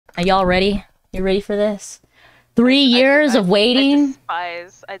Are y'all ready? You ready for this? 3 years of waiting. I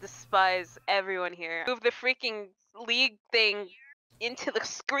despise everyone here. Move the freaking league thing into the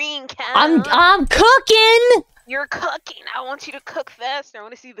screen, Katt. I'm cooking. You're cooking. I want you to cook faster. I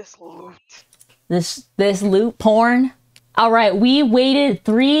want to see this loot. This loot porn. All right, we waited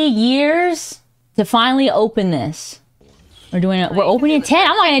 3 years to finally open this. We're opening 10.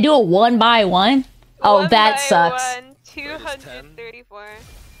 I'm not gonna do it one by one. Oh, that sucks. 234.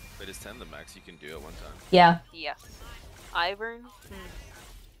 Wait, is 10 the max you can do at one time? Yeah. Yes. Ivern.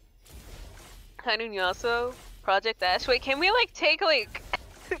 Hanunyasa. Project Ash. Wait, can we like take like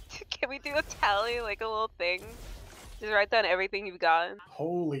can we do a tally, like a little thing? Just write down everything you've gotten.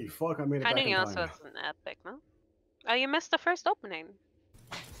 Holy fuck, I made it back in time. Hanunyasa is an epic, no? Oh, you missed the first opening.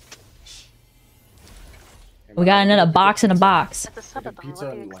 We got another box in a box. That's a subathon.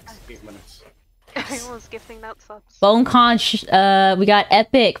 Pizza in like 8 minutes. Everyone's gifting out subs. BoneCon, we got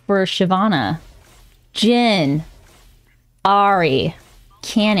Epic for Shyvana. Jin. Ari.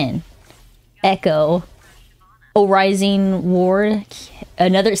 Cannon. Echo. Rising Ward.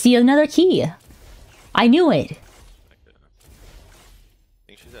 Another key. I knew it. I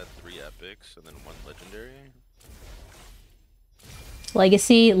think she's at 3 epics and then 1 legendary.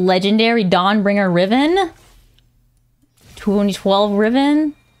 Legacy, Legendary, Dawnbringer Riven. 2012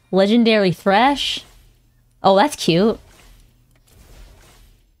 Riven. Legendary Thresh. Oh, that's cute.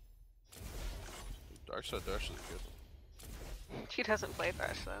 Dark's is good. She doesn't play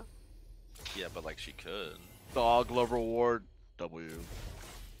Thresh though. Yeah, but like she could. Dog Love Reward W.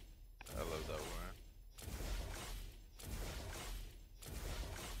 I love that word.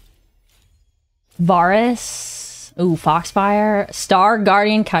 Varus. Ooh, Foxfire. Star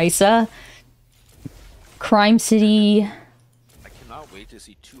Guardian Kaisa. Crime City. I cannot wait to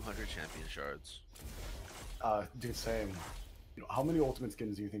see 200 champion shards. Dude, same. You know, how many ultimate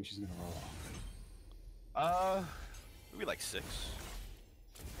skins do you think she's gonna roll? Maybe like 6.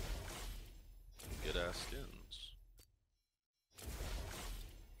 Good ass skins.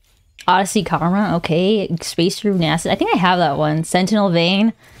 Odyssey Karma, okay. Space Room NASA. I think I have that one. Sentinel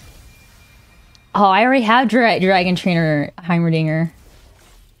Vein. Oh, I already have Dragon Trainer Heimerdinger.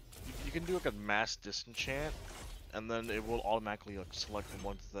 You can do like a mass disenchant, and then it will automatically like select the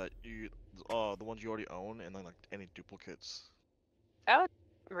ones that you, the ones you already own, and then like any duplicates. I would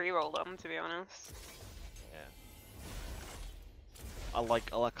reroll them, to be honest. Yeah. I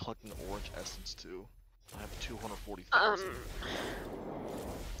like collecting the orange essence too. I have 240,000.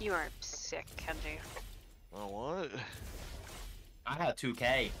 You are sick, Kenji. Oh, what? I had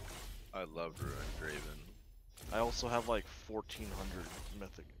 2K. I love Ruined Draven. I also have like 1,400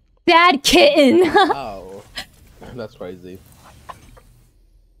 mythic. Bad kitten! Oh, that's crazy.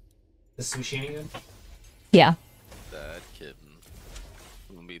 This is machine again? Yeah. Sad kitten.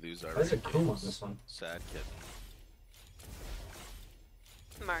 When we lose our That's a cool one, this one. Sad kitten.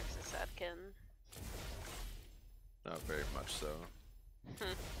 Mark's a sad kid. Not very much so. 2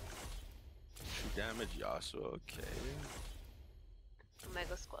 damage Yasuo, okay.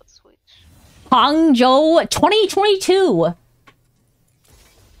 Omega Squad switch. Hangzhou 2022!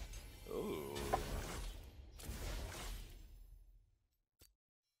 Ooh.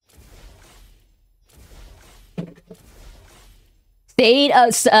 State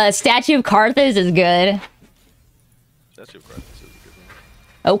of Statue of Carthage is good. Statue of Carthage is a good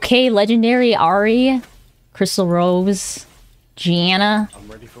one. Okay, Legendary Ari. Crystal Rose. Gianna. I'm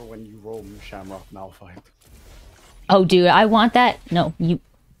ready for when you roll Shamrock Malphite. Oh, dude, I want that. No, you.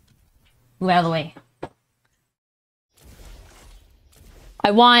 Move out of the way.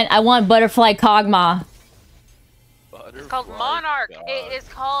 I want Butterfly Kog'Maw. It's called Monarch. It is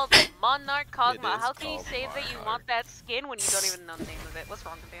called Monarch Kog'Maw. How can you say that you want that skin when you don't even know the name of it? What's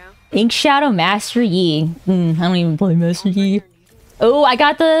wrong with you? Ink Shadow Master Yi. I don't even play Master Yi. Oh, I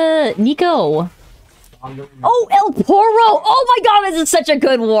got the Nico. Oh, El Poro! Oh my god, this is such a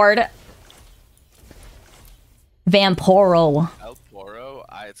good ward! Vamporo. El Poro?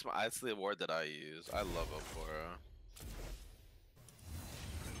 It's the award that I use. I love El Poro.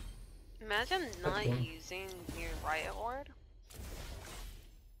 Imagine not using your Riot Ward.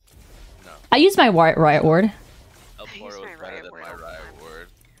 No. I use my Riot ward. El Poro is better than my Riot Ward.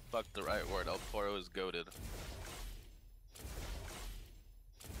 Fuck the Riot Ward. El Poro is goated.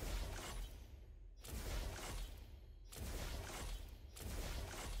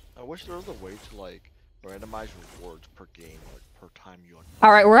 I wish there was a way to like randomize rewards per game, like per time you.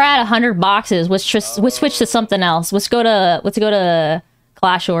 Alright, we're at 100 boxes. Let's switch to something else. Let's go to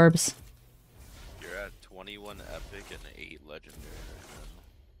Clash Orbs. You're at 21 epic and 8 legendary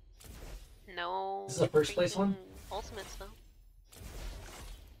right No. This is the first place one? Ultimates though.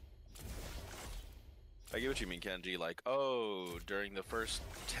 get what you mean, Kenji. Like, oh, during the first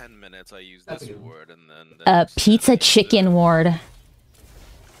 10 minutes I use That's this a good one. ward, and then the next 10 Pizza I use chicken it. ward.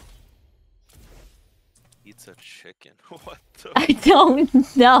 Pizza chicken. What the? I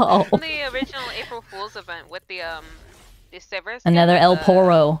don't know. From the original April Fool's event with the Sever skin Another and El the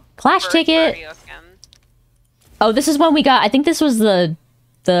Poro. Clash Bird ticket. Cardio skin. Oh, this is when we got. I think this was the.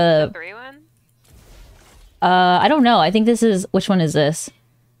 3-1? I don't know. I think this is. Which one is this?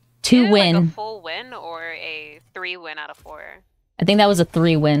 2 Either win. Like a full win or a 3 win out of 4. I think that was a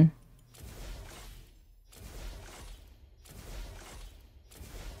 3 win.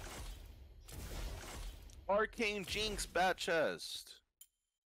 Arcane Jinx bat chest.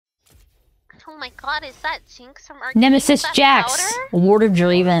 Oh my god, is that Jinx from Arcane? Nemesis Jax. Ward of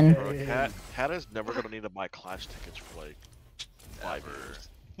Draven. Bro, Katt is never gonna need to buy Clash tickets for like 5 years.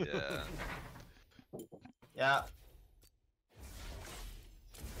 Yeah. Yeah.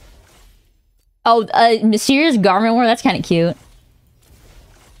 Oh, Mysterious Garment War. That's kind of cute.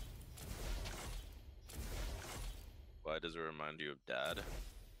 Why does it remind you of Dad?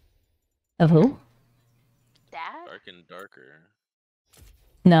 Of who? Dad? Dark and darker.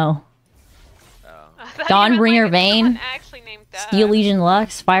 No. Oh. I thought Dawn you meant, Bringer like, Vane. someone actually named Dad. Steel Legion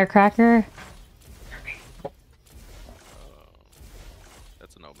Lux. Firecracker.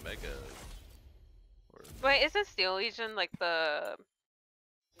 That's an Omega. Or Wait, isn't Steel Legion like the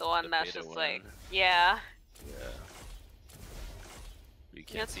one the that's beta just one. like, yeah. Yeah. You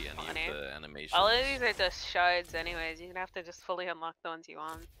can't That's see any funny. of the animations. All of these are just shards anyways. You're gonna have to just fully unlock the ones you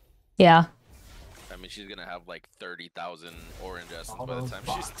want. Yeah. I mean, she's gonna have like 30,000 orange essence All by the those time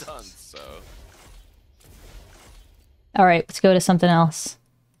bots. she's done, so. All right, let's go to something else.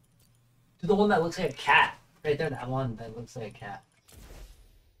 Do the one that looks like a cat. Right there, that one that looks like a cat.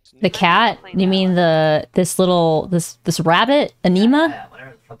 The cat? You mean this rabbit? Anima? Yeah,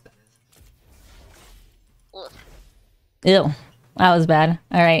 whatever the fuck that is. Ugh. Ew. That was bad.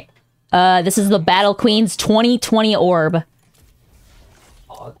 Alright. This is the Battle Queen's 2020 orb.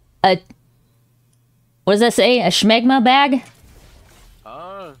 Oh, What does that say? A Schmegma bag?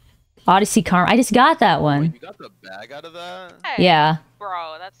 Odyssey Karma. I just got that Wait, one. you got the bag out of that? Hey, Yeah.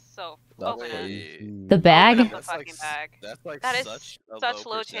 bro, that's so. That's Open it. crazy. The bag? Open up the That's fucking like, bag. that's like That is such a such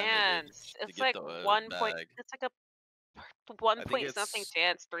low low percentage chance. to It's get like the 1 point. bag. It's like a 1 think point something it's-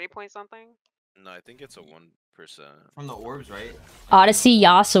 chance, 3 point something. No, I think it's a 1%. From the orbs, right? Odyssey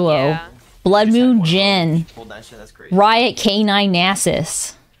Yasuo. Yeah. Blood Just had Moon one Jin. Hold that shit, that's crazy. Riot K9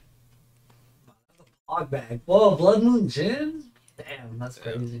 Nasus. Hog bag. Whoa, Blood Moon Jin? Damn, that's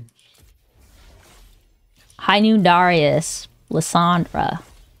crazy. High Noon Darius. Lysandra.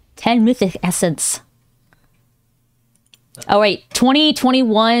 10 Mythic Essence. Oh wait,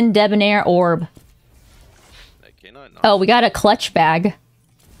 2021 Debonair Orb. Like, can I not? Oh, we got a clutch bag.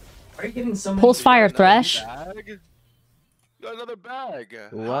 Are you getting so many? Pulse Fire Another Thresh. Bag? You got another bag.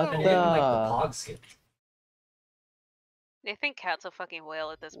 What And the? even, like the hog skin. They think Katt's a fucking whale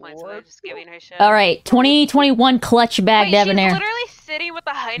at this point, so they're just giving her shit. All right, 2021 clutch bag Wait, Debonair. she's literally sitting with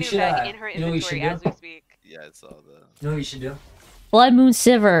the Hainu should, bag in her you know what you should inventory as do? we speak. Yeah, I saw that. You know what you should do? Blood Moon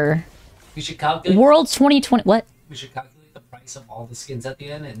Sivir. You should calculate. World 2020. What? We should calculate the price of all the skins at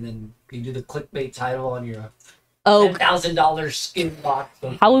the end, and then you do the clickbait title on your Oh, $10,000 skin box.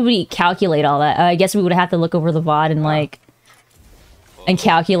 how would we calculate all that? I guess we would have to look over the VOD and like and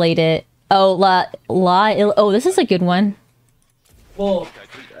calculate it. Oh, oh, this is a good one. Well,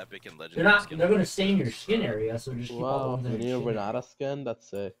 Calculate epic and they're legendary not. skin. They're gonna stay in your skin area, so just keep all Wow, of them we in need a your skin area. Renata skin? That's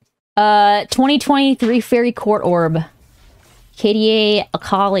sick. 2023 Fairy Court Orb. KDA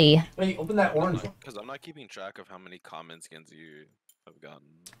Akali. Wait, open that orange one. Because I'm not keeping track of how many common skins you have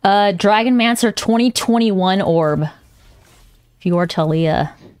gotten. Dragon Mancer 2021 Orb. Fior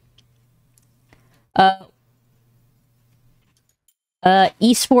Talia.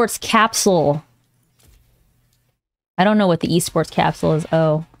 Esports Capsule. I don't know what the esports capsule is.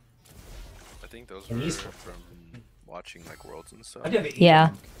 Oh. I think those And were these- from watching like worlds and stuff. I did it.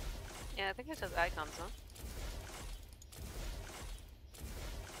 Yeah. Yeah, I think it's just icons, huh?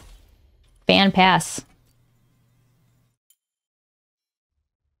 Fan pass.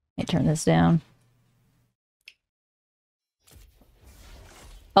 Let me turn this down.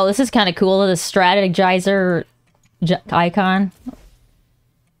 Oh, this is kind of cool. The strategizer icon.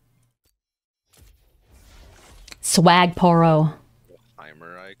 Swag Poro.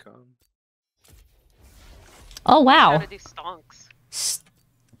 Timer icon. Oh, wow. How to do stonks.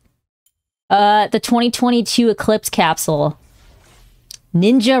 The 2022 Eclipse capsule.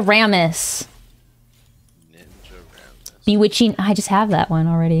 Ninja Ramus. Ninja Ramnus. Bewitching. I just have that one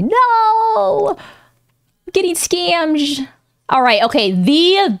already. No! I'm getting scammed. All right, okay.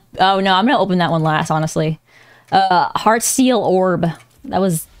 Oh no, I'm gonna open that one last. Honestly, Heartsteel Orb. That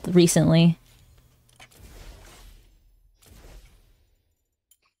was recently.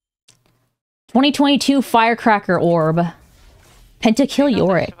 (2022) Firecracker Orb. Pentakill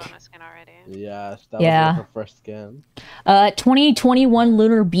Yorick. Yeah, that was like her first skin. 2021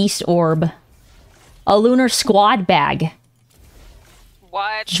 Lunar Beast Orb. A Lunar Squad Bag.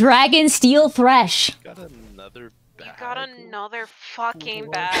 What? Dragon Steel Thresh. Got another bag. You got another fucking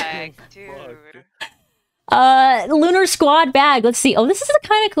bag, dude. Lunar Squad Bag. Let's see. Oh, this is a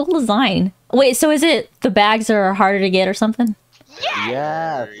kind of cool design. Wait, so is it the bags are harder to get or something?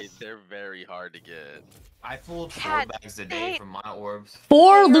 Yeah. They're very hard to get. I pulled 4 bags a day from my orbs.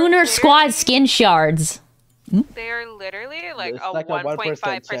 4 Lunar Squad Skin Shards. They're literally like It's a like a 1.5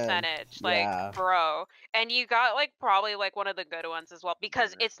 1% percentage, like bro. And you got like probably like one of the good ones as well,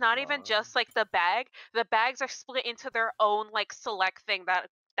 because it's not even just like the bag. The bags are split into their own like select thing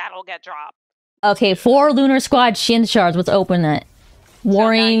that'll get dropped. Okay, 4 Lunar Squad Shin Shards. Let's open it.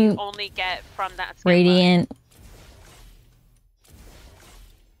 Warring. So now you only get from that skin Radiant. Line.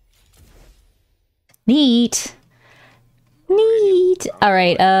 Neat. Neat. All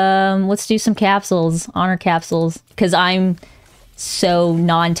right. Let's do some capsules. Honor capsules, because I'm so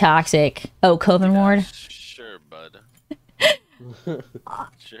non-toxic. Oh, Coven Ward. Sure, bud. Sure.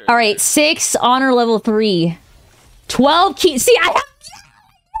 All right. 6 honor level 3. 12 keys. See, I have.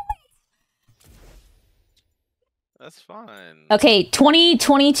 That's fine. Okay.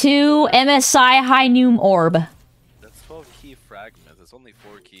 2022 MSI High Noom Orb. That's 12 key fragments. It's only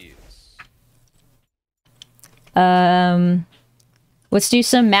 4 keys. Let's do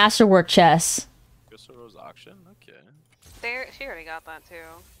some masterwork chests. Rose auction? Okay. She already got that too.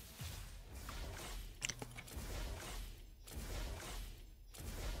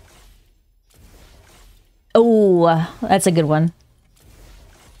 Oh, that's a good one.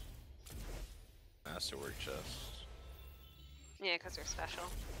 Masterwork chest. Yeah, because they're special.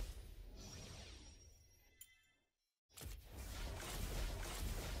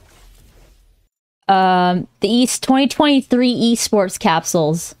 The East 2023 esports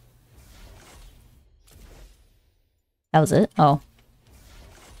capsules. That was it? Oh.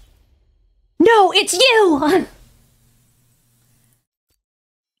 No, it's you! Oh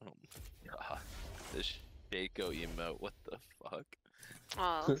god. This Shaco emote, what the fuck?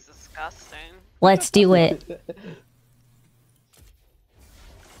 Oh, it looks disgusting. Let's do it.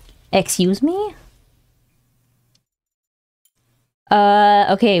 Excuse me?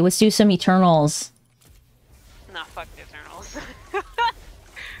 Okay, let's do some Eternals. Nah, fuck the Eternals.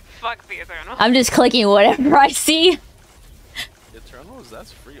 Fuck the Eternals. I'm just clicking whatever I see. Eternals?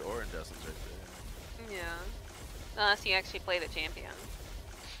 That's free Orindescence right there. Yeah. Unless you actually play the champion.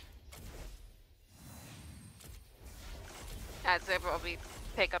 I'd say probably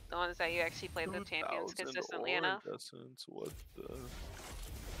pick up the ones that you actually play the champions consistently enough. What the...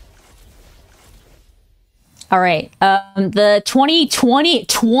 All right. The 2020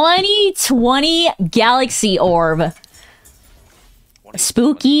 Galaxy Orb.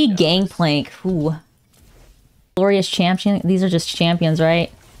 Spooky Gangplank. Ooh. Glorious Champion. These are just champions,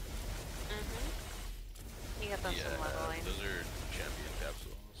 right? You get them some leveling. Those are champion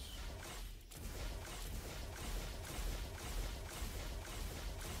capsules.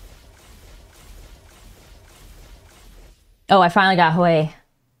 Oh, I finally got Hui.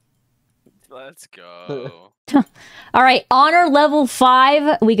 Let's go. All right, honor level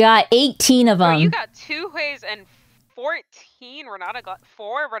 5. We got 18 of them. Oh, you got 2 Huis and 14 Renata Glass.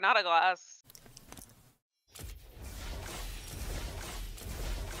 4 Renata Glass.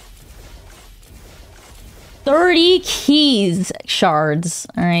 $30 keys shards.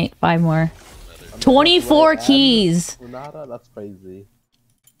 All right, 5 more. 24 keys. Renata, that's crazy.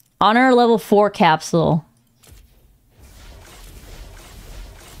 Honor level 4 capsule.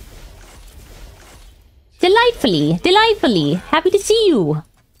 Delightfully happy to see you.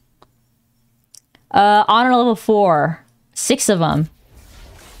 Honor level 4, 6 of them.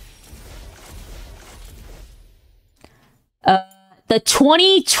 The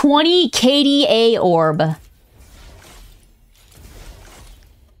 2020 KDA orb.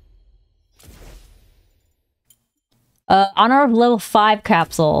 Honor level 5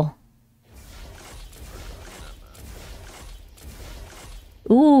 capsule.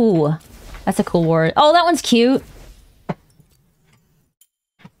 Ooh. That's a cool word. Oh, that one's cute.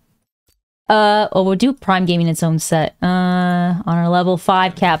 Oh, we'll do Prime Gaming its own set. On our level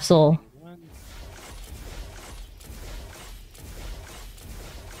 5 capsule.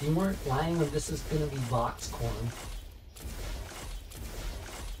 You weren't lying when this is gonna be box corn.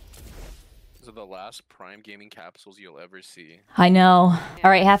 Is are the last Prime Gaming capsules you'll ever see. I know. Yeah.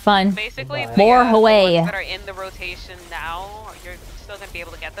 All right, have fun. Basically, More the away. ones that are in the rotation now, you're still gonna be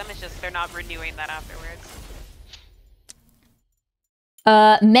able to get them. It's just they're not renewing that afterwards.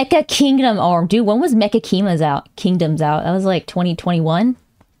 Mecha Kingdom Orb. Dude, when was Mecha Kingdoms out? That was like 2021?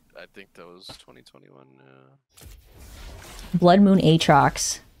 I think that was 2021, yeah. Blood Moon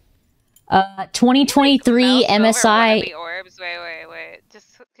Aatrox. 2023 MSI. The orbs. Wait.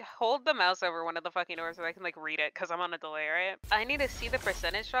 Just hold the mouse over one of the fucking orbs so I can like read it because I'm on a delay, right? I need to see the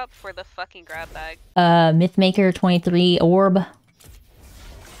percentage drop for the fucking grab bag. Mythmaker 23 Orb.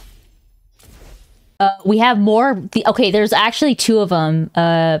 We have more. Okay, there's actually two of them.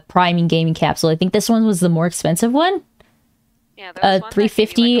 Priming Gaming Capsule. I think this one was the more expensive one. Yeah, those ones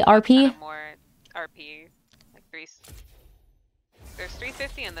 350 like RP. More RP, like there's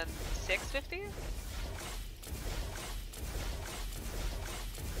 350 and then 650.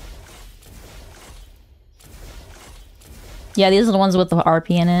 Yeah, these are the ones with the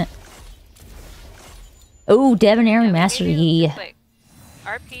RP in it. Oh, Debonair Master Yi. Like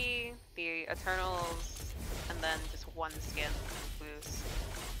RP, the Eternals, and then just one skin boost.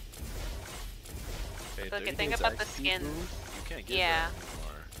 Hey, So if you think about the skins, you can't get yeah. that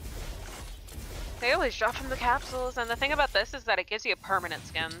anymore. They always drop from the capsules, and the thing about this is that it gives you a permanent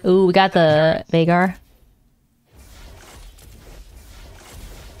skin. Ooh, we got the Vagar.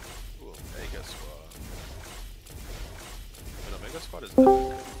 Ooh, Omega Squad. But Omega Squad is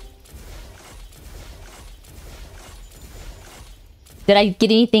not. Did I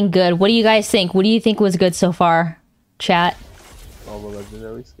get anything good? What do you guys think? What do you think was good so far? Chat. All the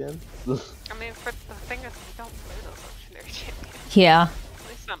legendary skins? I mean, for the thing is, we don't play those legendary champions. Yeah. At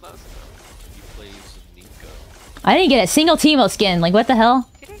least not most of them. He plays Nico. I didn't get a single Teemo skin. Like, what the hell?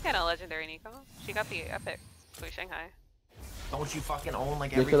 She didn't get a legendary Nico. She got the epic Blue Shanghai. Don't you fucking own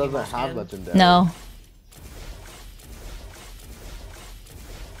like Nico every doesn't Teemo have skin? legendary. No.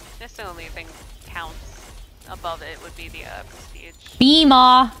 That's the only thing counts. Above it would be the prestige.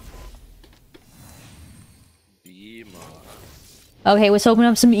 Beema. Okay, let's open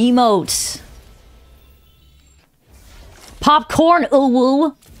up some emotes. Popcorn, ooh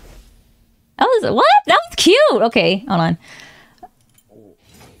woo. That was what? That was cute. Okay, hold on. Oh.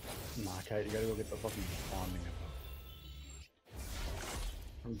 Nah, Katt, you gotta go get the fucking bombing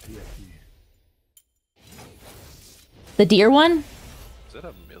from TFT. The deer one? Is that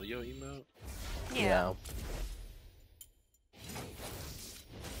a Milio emote? Yeah.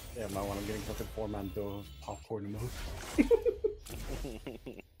 Yeah, my one. I'm getting fucking 4-man dove popcorn emote.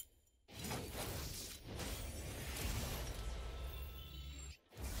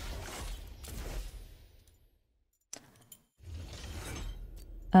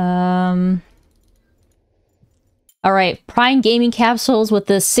 All right, Prime Gaming Capsules with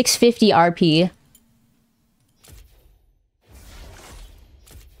the 650 RP.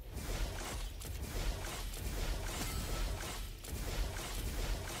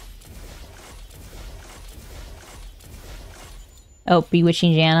 Oh,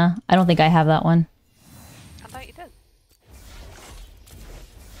 Bewitching Jana. I don't think I have that one. I thought you did.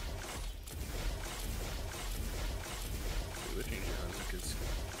 Bewitching Jana's a good skin.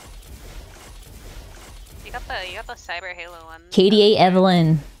 You got the Cyber Halo one. KDA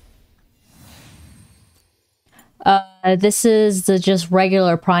Evelyn. This is the just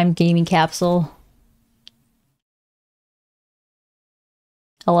regular Prime Gaming Capsule.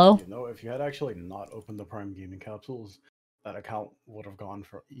 Hello? You know, if you had actually not opened the Prime Gaming Capsules, that account would have gone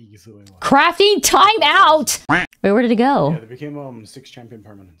for easily. Like, Crafting timeout! Wait, where did it go? yeah, they became 6 champion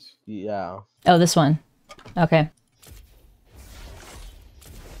permanents. Yeah. Oh, this one. Okay.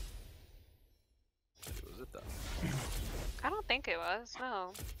 Was it that? I don't think it was,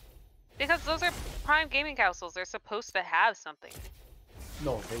 no. Because those are Prime Gaming Capsules. They're supposed to have something.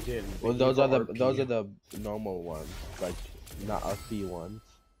 No, they did. Well, those are the normal ones, like not RP ones.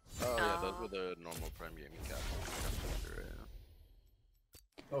 Oh yeah, those were the normal Prime Gaming capsules. Sure, yeah.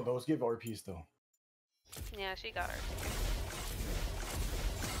 Oh, those give RPs though. Yeah, she got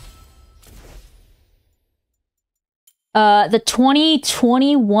her. The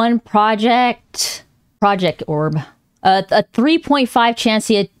 2021 Project Orb. A 3.5 chance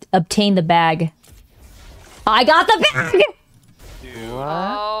to obtain the bag. I got the bag! Dude.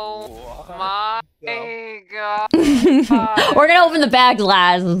 Oh my god. We're gonna open the bag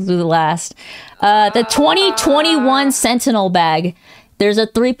last. Let's do the last. The 2021 Sentinel bag. There's a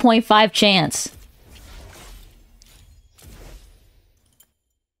 3.5 chance.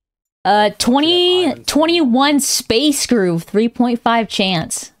 2021 Space Groove, 3.5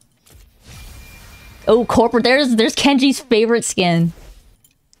 chance. Oh, corporate. There's Kenji's favorite skin.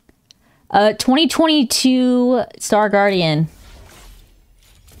 2022 Star Guardian.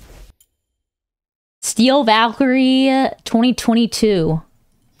 Steel Valkyrie 2022.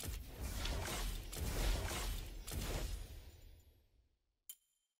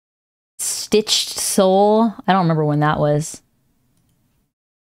 Stitched Soul. I don't remember when that was.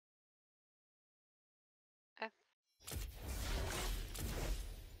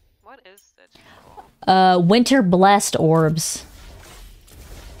 What is Stitched Soul? Winter Blessed Orbs.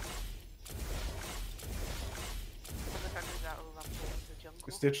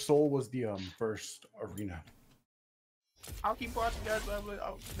 Stitch Soul was the first arena. I'll keep watching, guys. I'll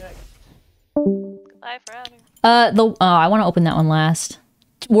be back. Goodbye forever. I want to open that one last.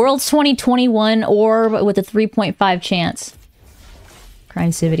 World's 2021 Orb with a 3.5 chance.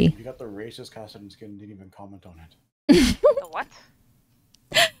 Crime-civity. You got the racist costume skin, didn't even comment on it. The what?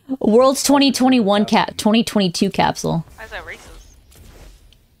 World's 2021 2022 capsule. Why is that racist?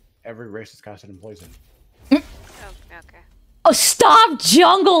 Every racist costume plays in. Oh, okay. Oh, stop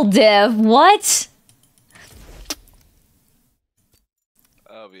Jungle Div! What?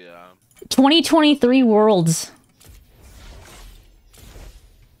 Oh yeah. 2023 Worlds.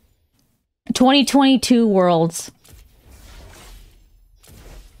 2022 Worlds.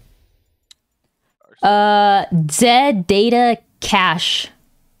 Zed Data Cache. I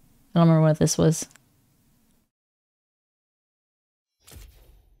don't remember what this was.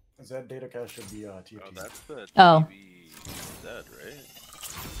 Zed Data Cache should be TFT. Oh, that's the Oh. Z, right?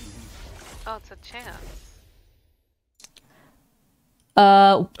 Oh, it's a chance.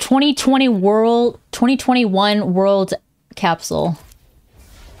 2021 World Capsule.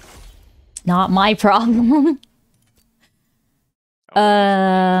 Not my problem. Could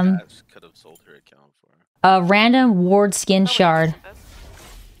have sold her account for. A random ward skin shard.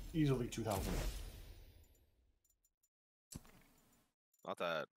 Easily 2,000. Not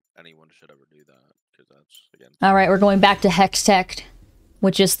that anyone should ever do that, because that's again. All right, we're going back to Hextech,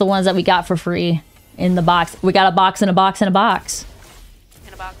 which is the ones that we got for free in the box. We got a box and a box and a box.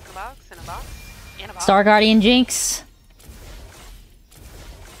 In a box, in a box, in a box, in a box. Star Guardian Jinx.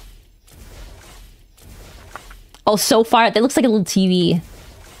 Oh, so far, that looks like a little TV.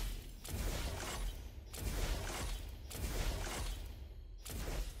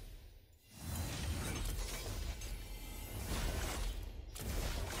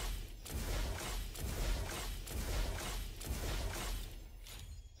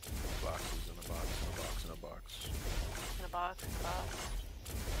 Boxes in a box, in a box, in a box. In a box, in a box.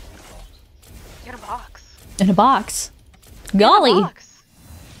 In a box. In a box. Golly. In a box.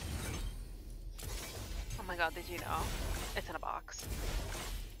 Oh my god, did you know? It's in a box.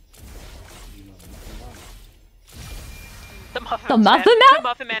 You know The Muffin The Man. Muffin Man? The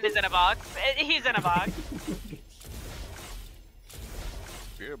Muffin Man is in a box. He's in a box.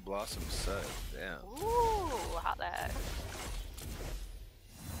 Beer Blossom set, damn. Ooh, hot that.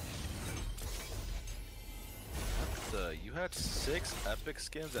 You had 6 epic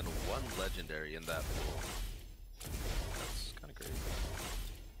skins and 1 legendary in that pool. That's kind of crazy.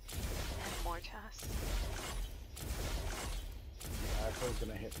 And more chests. Yeah, Aqua's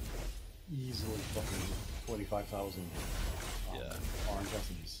gonna hit easily fucking 25,000 orange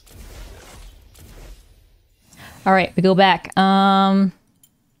essence. All right, we go back.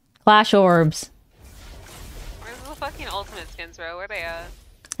 Clash Orbs. Where's the fucking ultimate skins, bro? Where they at?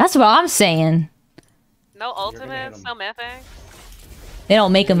 That's what I'm saying. No ultimates, no mythics. They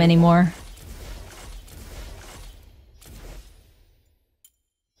don't make them anymore.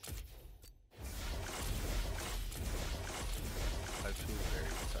 I feel very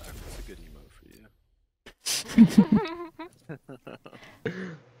attacked. It's a good emote for you.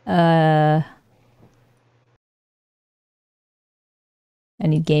 I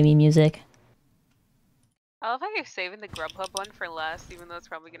need gaming music. I love how you're saving the Grubhub one for last, even though it's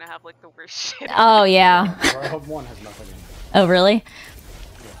probably gonna have like the worst shit. Oh, yeah. Grubhub one has nothing in it. Oh, really?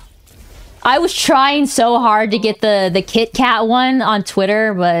 I was trying so hard to get the Kit Kat one on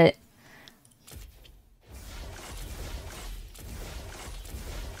Twitter, but...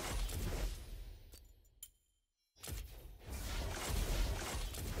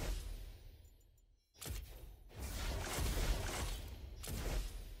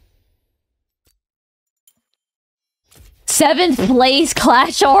 Seventh place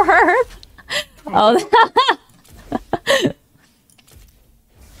Clash Orb? Oh,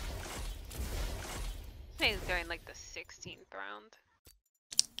 He's doing like the 16th round.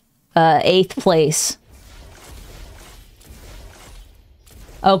 8th place.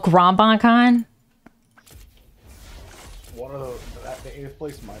 Oh, Gromboncon? One of the 8th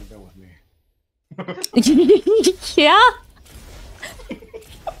place might have been with me. Yeah?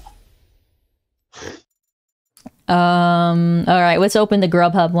 Alright, let's open the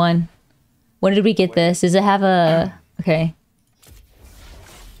Grubhub one. When did we get this? Does it have a... Okay.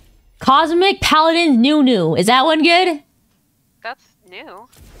 Cosmic Paladin New. Is that one good? That's new.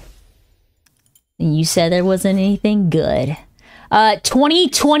 You said there wasn't anything good.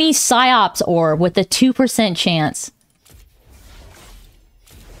 2020 Psyops Orb with a 2% chance.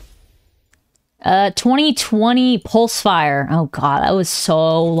 2020 Pulsefire. Oh god, that was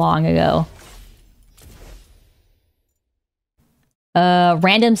so long ago.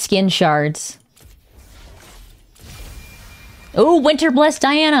 Random skin shards. Oh, Winter Bless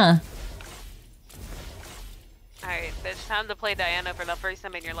Diana. Alright, it's time to play Diana for the first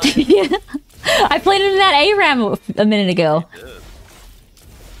time in your life. Yeah. I played it in that ARAM a minute ago.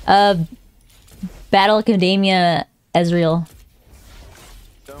 Battle Academia Ezreal.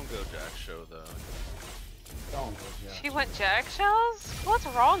 Don't go Jack Show though. Don't go Jack. She went Jack Shells? What's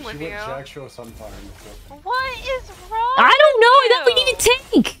wrong with She you? went Jack Show Sunfire in the full thing. What is wrong? I don't know. I thought we need a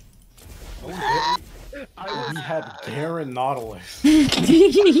tank. We had Garen Nautilus.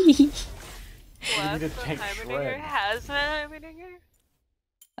 Blast needed the tank Heimerdinger? shred. Hazmat Heimerdinger?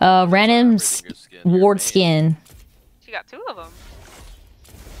 Random Heimerdinger skin, ward your skin. She got 2 of them.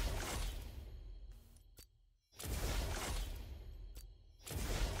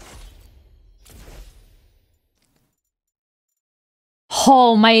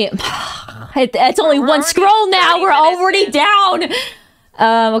 Oh my! It's only We're one already scroll now. 30 We're minutes already in. down.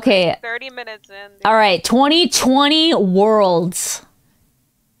 Okay. 30 minutes in. All right. 2020 Worlds.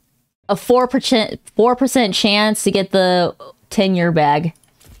 A 4% chance to get the 10-year bag.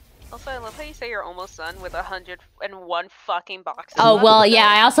 Also, I love how you say you're almost done with 101 fucking boxes. Oh left. well, yeah.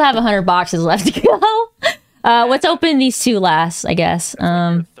 I also have 100 boxes left to go. Let's open these 2 last, I guess.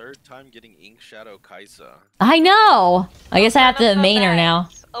 Your third time getting Ink Shadow Kaisa. I know. I guess I have to main her now.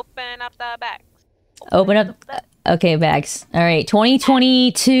 Open up the bags. Open up. Okay, bags. All right.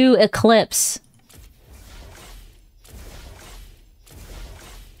 2022 Eclipse.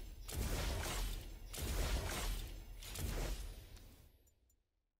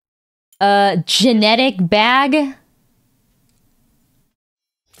 Genetic bag.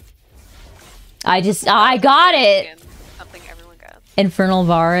 I got it. Something everyone got. Infernal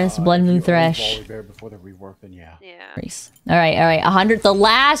Varus, Blood Moon Thresh. Bear before the rework, then yeah. Yeah. Nice. All right. 100. The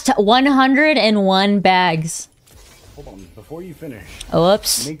last 101 bags. Hold on, before you finish. Oh,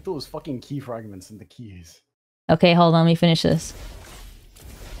 whoops. Make those fucking key fragments into keys. Okay, hold on. Let me finish this.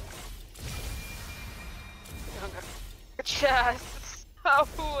 Chest. Oh,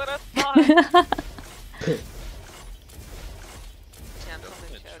 who would have thought?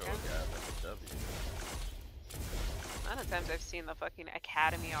 Gentleman Shogun. A lot of times I've seen the fucking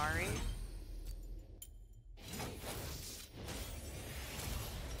Academy Ari.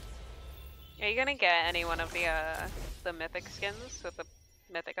 Are you gonna get any one of the mythic skins with the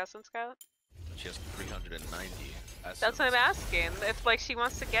mythic essence scout? She has 390 essence. That's what I'm asking. If like she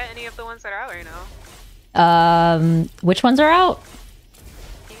wants to get any of the ones that are out right now. Which ones are out?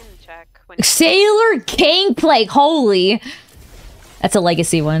 You can check. When Sailor Gangplank. Holy. That's a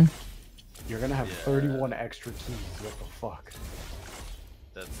legacy one. You're gonna have 31 extra keys. What the fuck?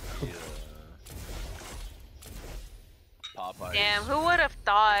 That's the Popeyes. Damn, who would have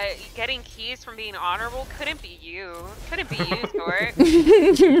thought getting keys from being honorable couldn't be you? Couldn't be you, Torque.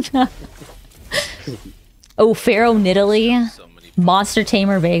 Oh, Pharaoh Nidalee. So many Monster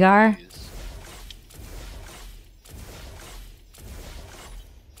Tamer Vagar. Popeyes.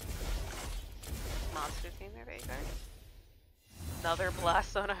 Monster Tamer Vagar. Another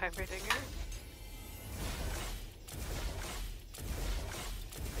blast on a Heimerdinger.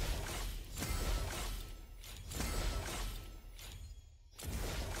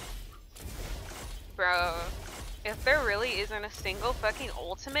 Bro, if there really isn't a single fucking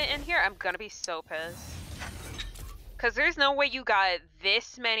ultimate in here, I'm gonna be so pissed. Cause there's no way you got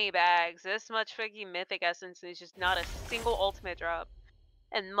this many bags, this much fucking mythic essence, and there's just not a single ultimate drop.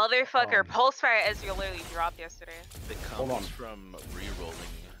 And motherfucker, Pulsefire Ezreal literally dropped yesterday. It Hold on. comes from re-rolling.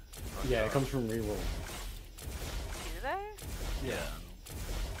 Yeah, it comes from reroll. Do they? Yeah.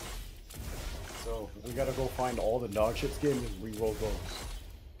 So we gotta go find all the dog shit skins and reroll those.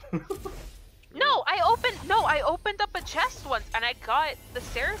 No, I opened up a chest once and I got the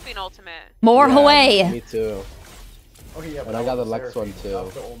Seraphine ultimate. More Yeah, Hawaii. Me too. Okay, yeah, But I got the Lex Seraphine. one, too. That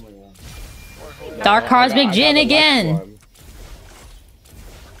was the only one. Dark Cosmic Jin the Lex again. one.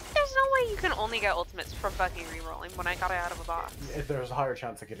 There's no way you can only get ultimates from fucking rerolling when I got it out of a box. If there's a higher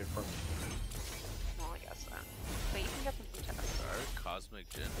chance I get it from Well, I guess that. But you can get them from chests. Dark Cosmic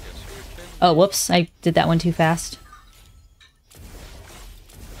Jin. Guess your chin. Oh, whoops. I did that one too fast.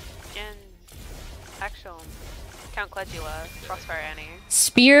 Jin. Actual. Count Caligula, Crossfire Annie.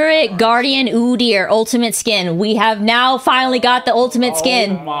 Spirit Guardian Udyr ultimate skin. We have now finally got the ultimate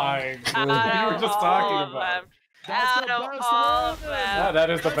skin. Oh my god. We were just talking about. Out of all of them. That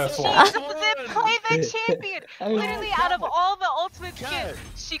is the best She one. doesn't play the champion. Literally, out of all the ultimate skins, Katt.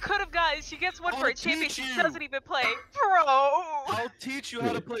 she could have got. She gets one for a I'll champion. teach She you. doesn't even play, bro. I'll teach you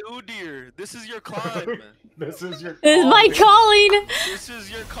how to play Udyr. This is your climb. This is your. This is my calling. This is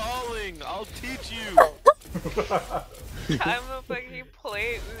your calling. I'll teach you. I'm a fucking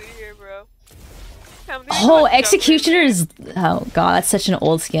play here, bro. Oh, Executioner is. Oh god, that's such an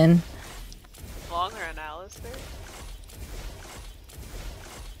old skin. Longer analysis.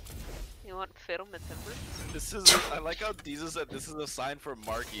 You want fiddle and timber? This is. I like how Jesus said this is a sign for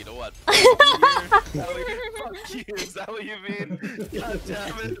Marky. You know what? Fuck you. Is that what you mean? God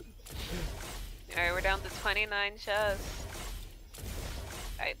damn it. Alright, we're down to 29 chests.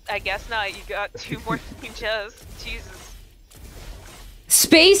 I guess not. You got 2 more chests. Jesus.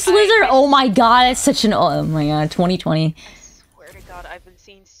 Space Lizard. Oh my god, that's such an. Oh my god, 2020. I swear to God, I've been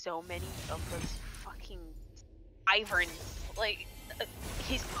seeing so many of those fucking Iverns. Like,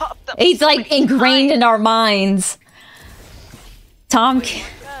 he's popped up. He's so like many ingrained times. in our minds. Tom. Yes.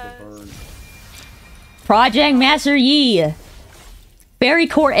 Project Master Yi. Fairy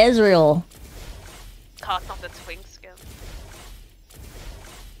Court Ezreal. Caught on the twin skin.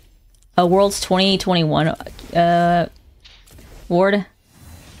 Worlds 2021. Ward.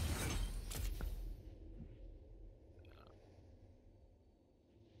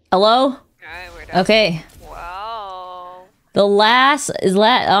 Hello? Alright, we're down. Okay. Wow. The last is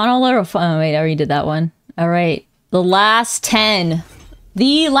I don't know. Oh, wait, I already did that one. All right. The last 10.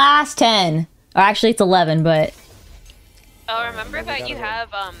 The last 10. Or actually, it's 11, but Oh, remember that you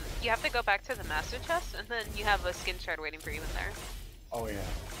have to go back to the master chest, and then you have a skin shard waiting for you in there. Oh yeah.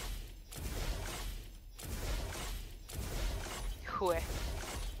 Hue.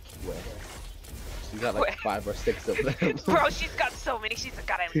 She got like 5 or 6 of them. Bro, she's got so many. She's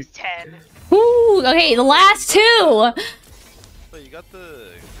got at least 10. Ooh, okay, the last 2. Wait, you got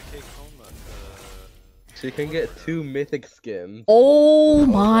the cake home. She can get 2 mythic skins. Oh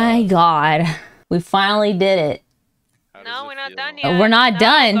my god. We finally did it. No, we're not done yet. We're not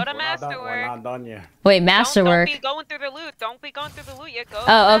done. Go to We're not done- masterwork. We're not done yet. Wait, masterwork. Don't be going through the loot. Don't be going through the loot yet. Go Oh,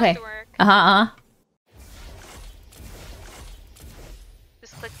 to okay. masterwork.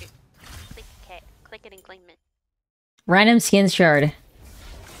 Just click it. Click it and claim it. Random skins shard.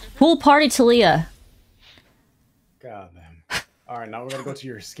 Pool party Talia. God damn. Alright, now we're gonna go to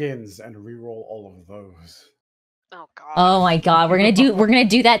your skins and reroll all of those. Oh god. Oh my god, we're gonna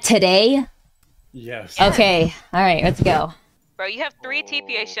do that today? Yes. Okay. Alright, let's go. Bro, you have 3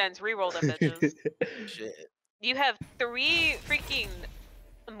 TPA shens. Reroll them bitches. Shit. You have 3 freaking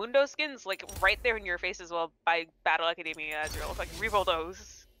Mundo skins like right there in your face as well by Battle Academia Ezreal. Like reroll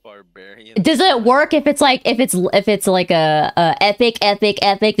those. Barbarian. Does it work if it's like if it's like a epic?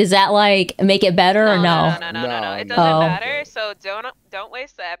 Does that like make it better or no? No. It doesn't Oh. matter. So don't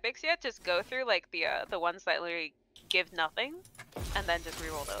waste the epics yet. Just go through like the ones that literally give nothing, and then just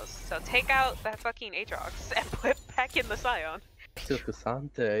reroll those. So take out that fucking Aatrox and put back in the Scion. Still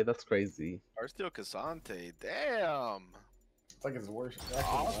Cassante, that's crazy. Arsteel Cassante. Damn. It's like it's worse.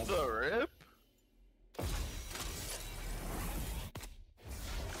 Off the rip.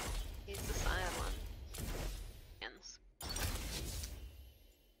 Use the Scion one. Ends.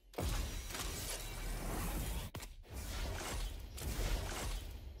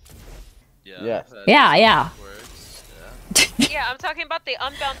 Yeah. Yes. that Yeah. works. Yeah, I'm talking about the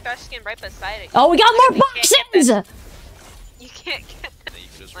Unbound Thresh skin right beside it. Oh, we got more You can't get boxes! that- You can't get Yeah. You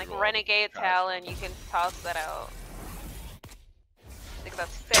just like reroll Renegade trash Talon. one. You can toss that out. I think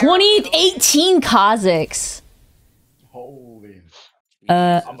that's fair. 2018 Kazakhs. Holy.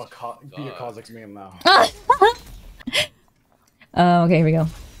 Uh. I'm a be a Kazakhs man now. Okay, here we go.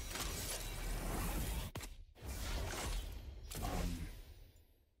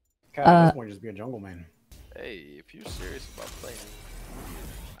 Katt, at this point, just be a jungle man. Hey, if you're serious about playing,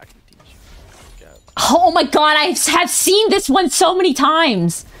 I can teach you. God. Oh my god, I have seen this one so many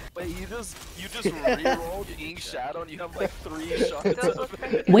times. Wait, you just rerolled Ink Shadow and you have like 3 shots of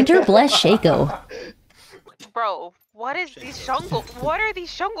it. Winter Bless Shaco. Bro, what is these jungle? What are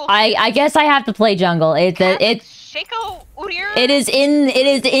these jungle? I guess I have to play jungle. Shaco Udyr? It is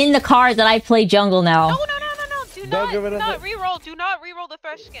in the card that I play jungle now. No. Do Don't give it not a- reroll. Do not reroll the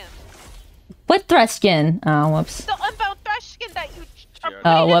Thresh skin. What Thresh skin? Oh, whoops. The Unbound Thresh skin that you.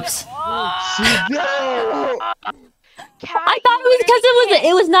 Oh, whoops. Cat, I thought it was because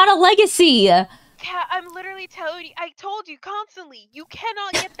it was not a legacy. Kat, I'm literally telling you. I told you constantly. You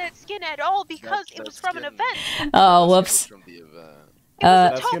cannot get that skin at all because it was from an event. Oh, whoops. From the event.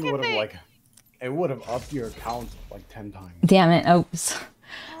 That skin token would have thing. like, it would have upped your account like 10 times. Damn it. Oops.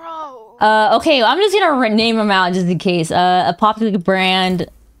 Bro. Okay, I'm just gonna name them out just in case. A popular brand,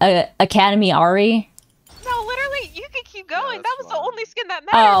 Academy Ari. No, literally, you can keep going. Yeah, that was fine. the only skin that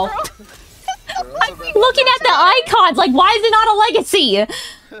mattered, Oh. bro. Looking at the icons, like, why is it not a legacy?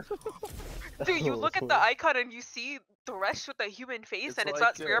 Dude, you look at the icon and you see the rest with a human face, It's and it's like,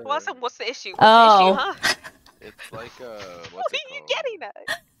 not Spirit Blossom. What's the issue? What's Oh. the issue, huh? It's like What what's are it you called? getting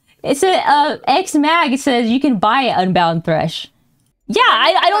at? It's a X Mag says you can buy it Unbound Thresh. Yeah,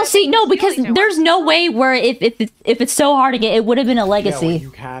 I don't see no because there's no way where if it's so hard to get, it would have been a Yeah, legacy. well,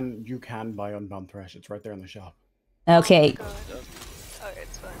 you can buy Unbound Thresh. It's right there in the shop. Okay. Oh,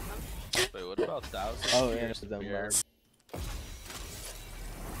 it's fine, huh? Wait, what about 1,000 Oh, yeah, years it's of beer? Unbound.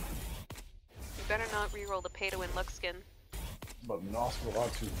 You better not reroll the pay-to-win luck skin. But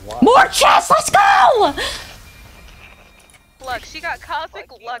Nosferatu is wild. More chests, let's go! Look, she got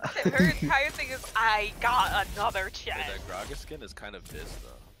cosmic luck. Her entire thing is, I got another Wait, chest. that Gragas skin is kind of this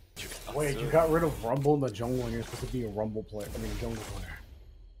though. Wait, you got rid of Rumble in the jungle and you're supposed to be a Rumble player. I mean, a jungle player.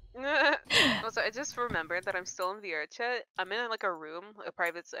 Also, I just remembered that I'm still in VR chat. I'm in like a room, a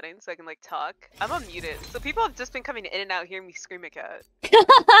private setting, so I can like talk. I'm unmuted, so people have just been coming in and out hearing me scream at Kat.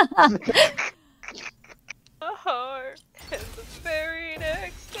 A heart, and the very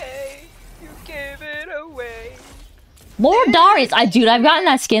next day, you gave it away. Lord Darius, dude, I've gotten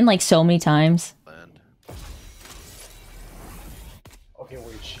that skin like so many times. Land. Okay,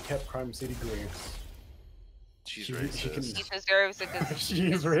 wait, she kept Crime City Graves. She's She racist. can- She deserves a good.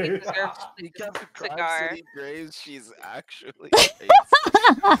 She is she racist. deserves He got the Crime cigar. City Graves. She's actually racist.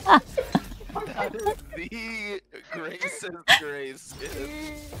 That is the racist Graves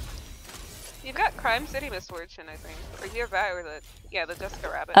skin. You've got Crime City Misfortune, I think. Or you have that, or the Jessica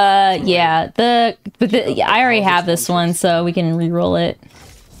Rabbit. Yeah, yeah, I already have this one, so we can re-roll it.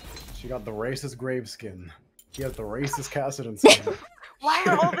 She got the racist Grave skin. She has the racist Cassidon skin. Why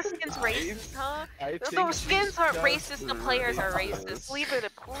are all the skins racist, huh? I think Those she's skins aren't just racist, the players are racist. racist.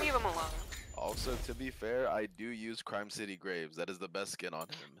 Leave them alone. Also, to be fair, I do use Crime City Graves. That is the best skin on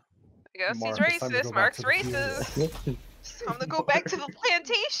him. I guess Mark, he's it's time to racist. go back Mark's to the field. racist. It's time to go back to the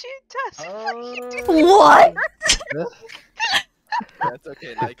plantation. What? That's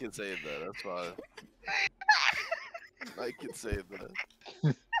okay. I can say that. That's fine. I can say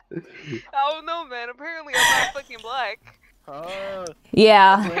that. I don't know, man. Apparently, I'm not fucking black.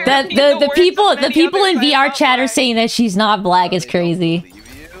 Yeah, Apparently the words people of many in others, I'm VR not chat are black. saying that she's not black is They don't crazy. believe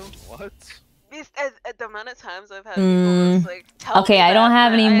you? What? At the amount of times I've had people just like tell Okay, me I don't that,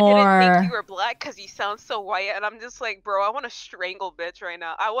 have but any I didn't more. think you were black because you sound so white, and I'm just like, bro, I want to strangle bitch right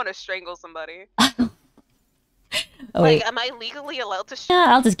now. I want to strangle somebody. Oh, wait. Like, am I legally allowed to? Yeah,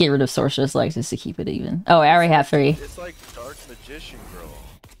 I'll just get rid of Sorceress Legs just to keep it even. Oh, I already have 3. It's like Dark Magician Girl.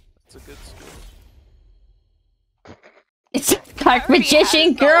 It's a good skin. It's Dark I already Magician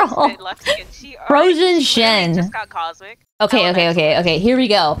have Girl. Solid Lux skin. She Frozen already Shen. just got cosmic. Okay, okay. Here we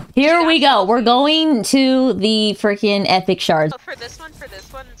go. Here we go. We're going to the freaking epic shards. So for this one,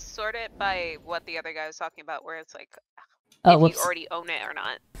 sort it by what the other guy was talking about, where it's like, Oh, if whoops. you already own it or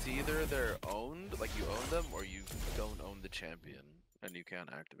not. It's either they're owned, like you own them, or you don't own the champion, and you can't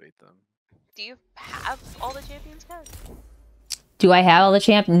activate them. Do you have all the champions, guys? Do I have all the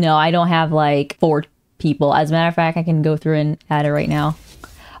champ? No, I don't have like 4 people. As a matter of fact, I can go through and add it right now.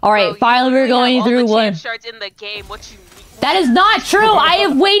 All right, Bro, you finally we're literally going have all through the one. champ shards in the game. What you mean? That is not true. I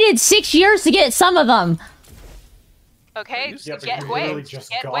have waited 6 years to get some of them. Okay, Yeah, but get you literally away.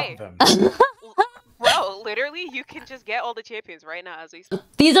 just Get got away. them. Bro, literally, you can just get all the champions right now as we speak.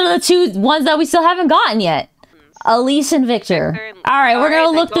 These are the 2 ones that we still haven't gotten yet. Elise and Victor. Victor and- All right, we're Alright, gonna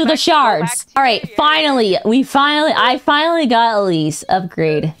then look go through the back- go back shards. to All right, your- finally, I finally got Elise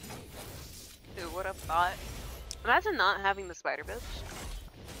upgrade. Dude, what a thought. Imagine not having the spider bitch.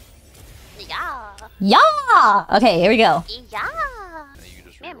 Yeah. Yeah. Okay, here we go. Yeah. And you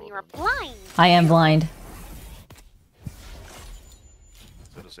just Damn, reroll you were them. blind. I am blind.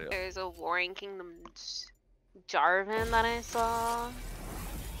 So to say, There's a Warring Kingdoms Jarvan that I saw. And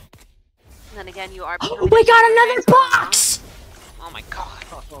then again, you are. We got another box. Oh my god.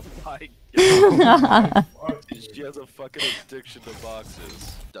 oh my god. She has a fucking addiction to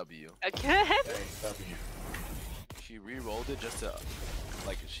boxes. W. Again? She re-rolled it just to,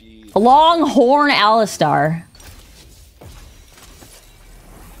 like, she. Longhorn Alistar.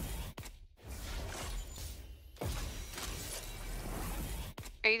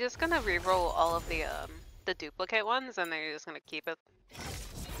 Are you just gonna re-roll all of the duplicate ones, and then you're just gonna keep it?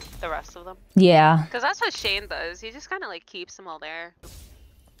 the rest of them. Yeah. Because that's what Shane does. He just kind of like keeps them all there.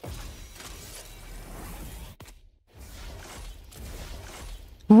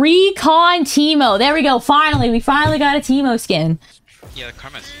 Recon Teemo. There we go. Finally, we finally got a Teemo skin. Yeah, the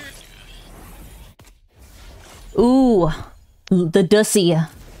Karma's. Ooh, the Dussy. All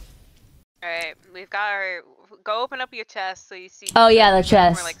right, we've got our. Go open up your chest so you see. Oh yeah, the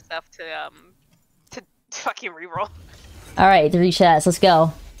chest. More like stuff to fucking reroll. All right, 3 chests. Let's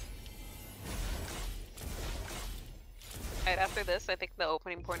go. Alright, after this, I think the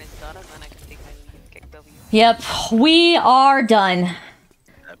opening point is done, and then I can take my KEKW. Yep, we are done.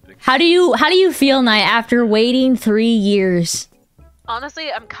 How do you feel, Knight, after waiting 3 years?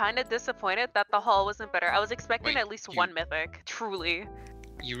 Honestly, I'm kind of disappointed that the haul wasn't better. I was expecting at least one mythic, truly.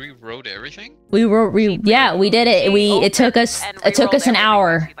 You rewrote everything? Yeah, we did it. It took us an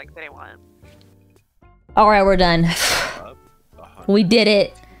hour. Like, didn't want. All right, we're done. We did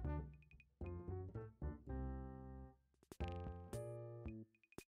it.